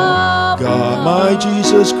of God. My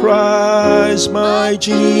Jesus Christ, my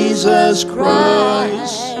Jesus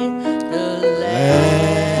Christ, the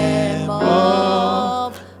Lamb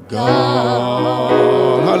of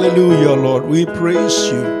God. Hallelujah, Lord, we praise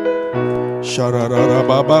you.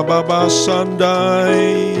 Shararabababa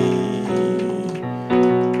Sandai.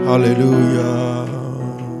 Hallelujah.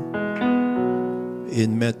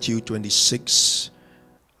 In Matthew 26,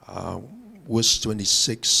 verse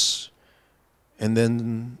 26, and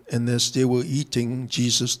as they were eating,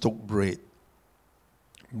 Jesus took bread,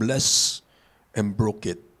 blessed and broke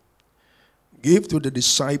it, gave to the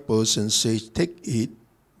disciples and said, "Take, eat,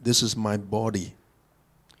 this is my body."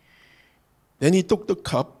 Then he took the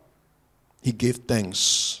cup, he gave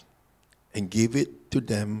thanks, and gave it to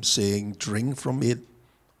them, saying, "Drink from it,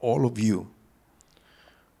 all of you.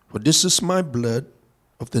 For this is my blood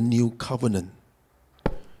of the new covenant,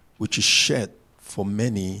 which is shed for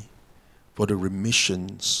many for the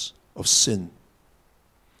remissions of sin.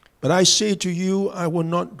 But I say to you, I will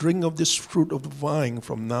not drink of this fruit of the vine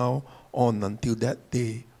from now on until that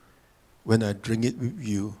day when I drink it with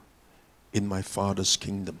you in my Father's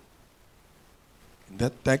kingdom." And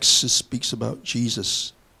that text speaks about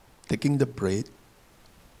Jesus taking the bread,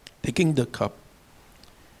 taking the cup,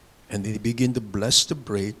 and he began to bless the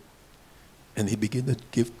bread, and he began to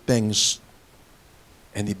give thanks,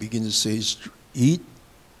 and he began to say, "Eat,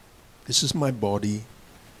 this is my body,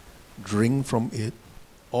 drink from it,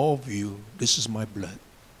 all of you, this is my blood."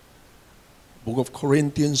 Book of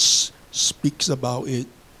Corinthians speaks about it,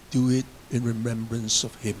 do it in remembrance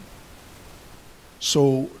of him.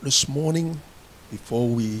 So this morning, before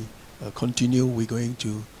we continue, we're going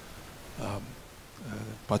to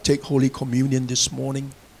partake Holy Communion this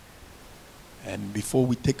morning. And before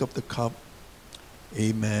we take up the cup,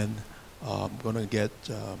 amen, I'm going to get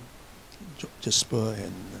Jasper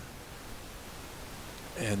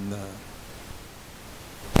and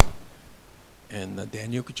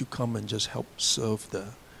Daniel, could you come and just help serve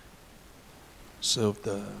the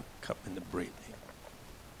cup and the bread?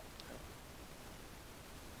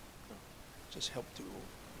 Just help to,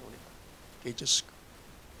 okay, just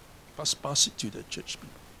pass it to the church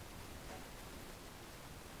people.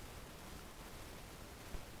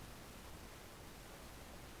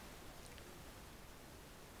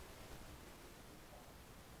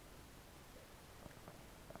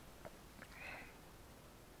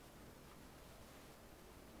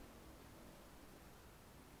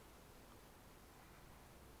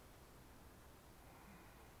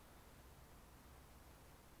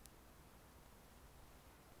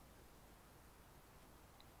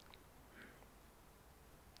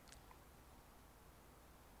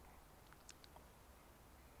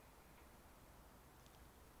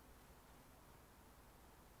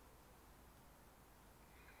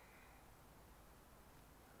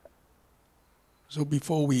 So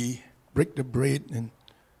before we break the bread and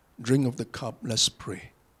drink of the cup, let's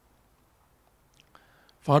pray.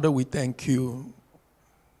 Father, we thank you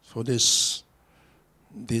for this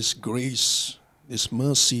grace, this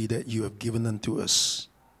mercy that you have given unto us.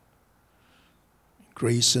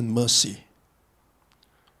 Grace and mercy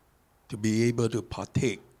to be able to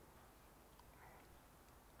partake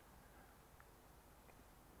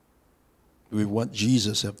with what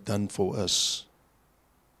Jesus has done for us.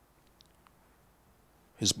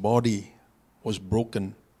 His body was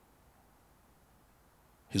broken.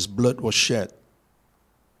 His blood was shed.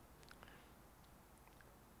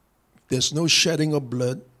 If there's no shedding of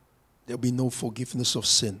blood, there'll be no forgiveness of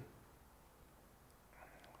sin.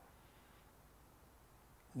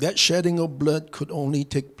 That shedding of blood could only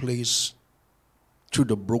take place through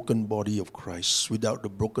the broken body of Christ. Without the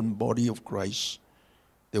broken body of Christ,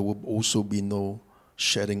 there will also be no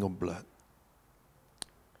shedding of blood.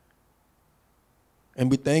 And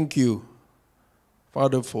we thank you,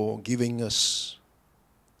 Father, for giving us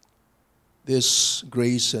this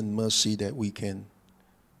grace and mercy that we can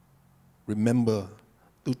remember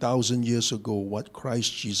 2,000 years ago what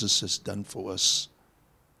Christ Jesus has done for us.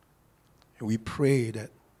 And we pray that,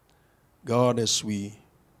 God, as we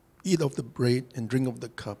eat of the bread and drink of the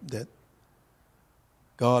cup, that,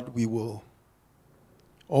 God, we will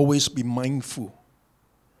always be mindful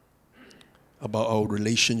about our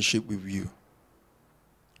relationship with you.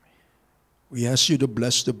 We ask you to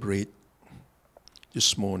bless the bread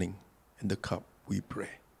this morning and the cup, we pray.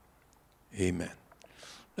 Amen.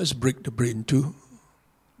 Let's break the bread in two,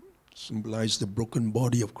 symbolize the broken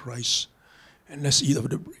body of Christ, and let's eat of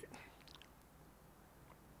the bread.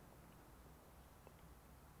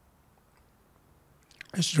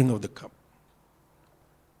 Let's drink of the cup.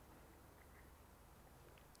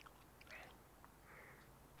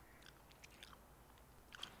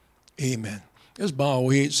 Amen. Let's bow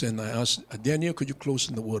our heads, and I ask Daniel, could you close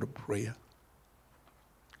in the word of prayer?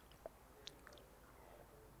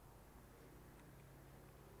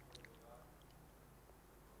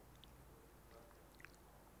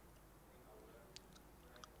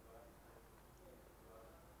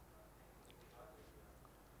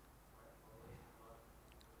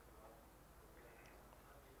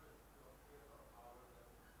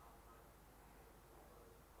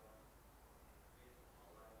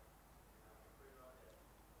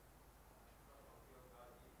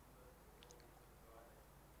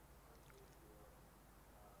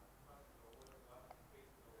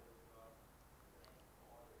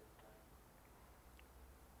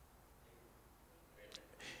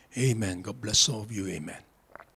 Amen. God bless all of you. Amen.